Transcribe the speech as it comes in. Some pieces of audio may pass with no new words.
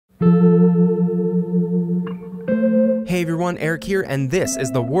Hey everyone, Eric here, and this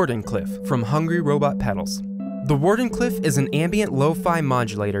is the Wardenclyffe from Hungry Robot Pedals. The Wardenclyffe is an ambient lo-fi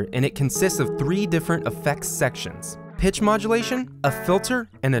modulator, and it consists of 3 different effects sections: pitch modulation, a filter,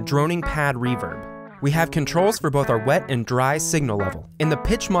 and a droning pad reverb. We have controls for both our wet and dry signal level. In the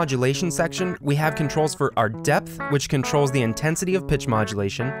pitch modulation section, we have controls for our depth, which controls the intensity of pitch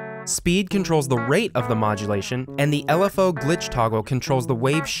modulation, speed controls the rate of the modulation, and the LFO glitch toggle controls the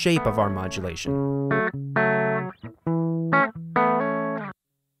wave shape of our modulation.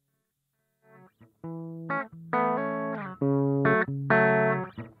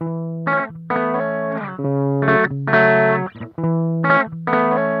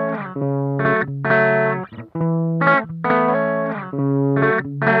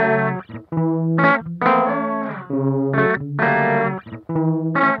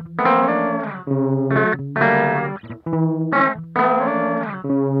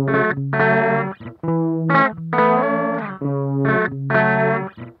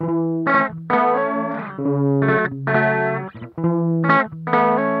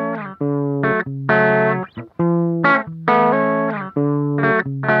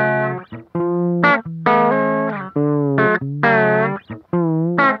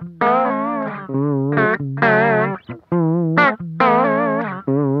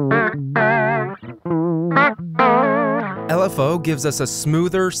 LFO gives us a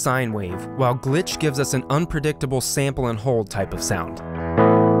smoother sine wave, while glitch gives us an unpredictable sample and hold type of sound.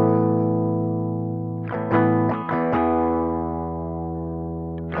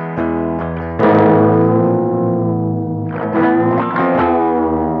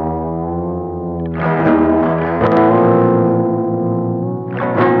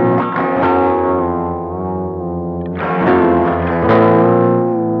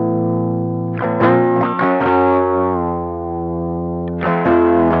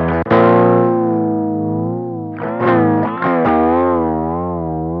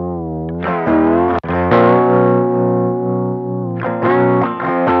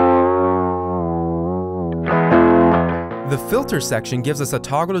 The filter section gives us a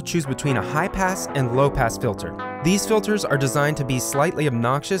toggle to choose between a high-pass and low-pass filter. These filters are designed to be slightly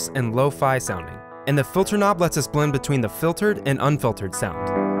obnoxious and lo-fi sounding, and the filter knob lets us blend between the filtered and unfiltered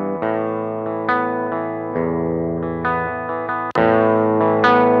sound.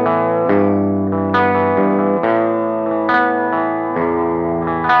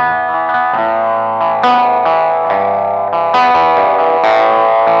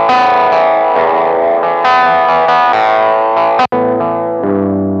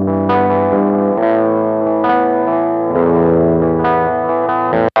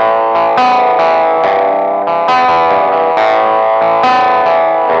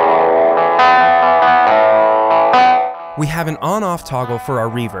 We have an on-off toggle for our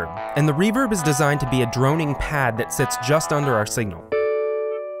reverb, and the reverb is designed to be a droning pad that sits just under our signal.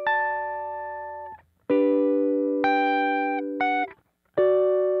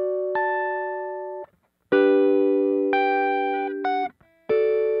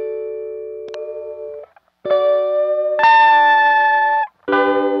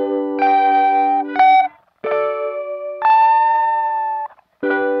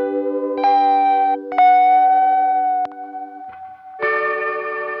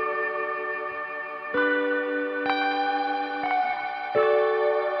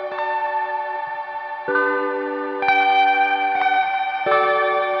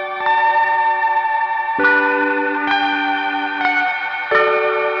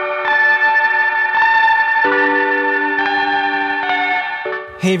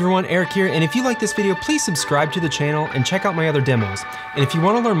 Hey everyone, Eric here, and if you like this video, please subscribe to the channel and check out my other demos. And if you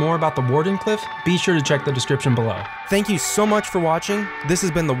want to learn more about the Wardenclyffe, be sure to check the description below. Thank you so much for watching. This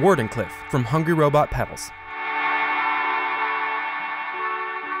has been the Wardenclyffe from Hungry Robot Pedals.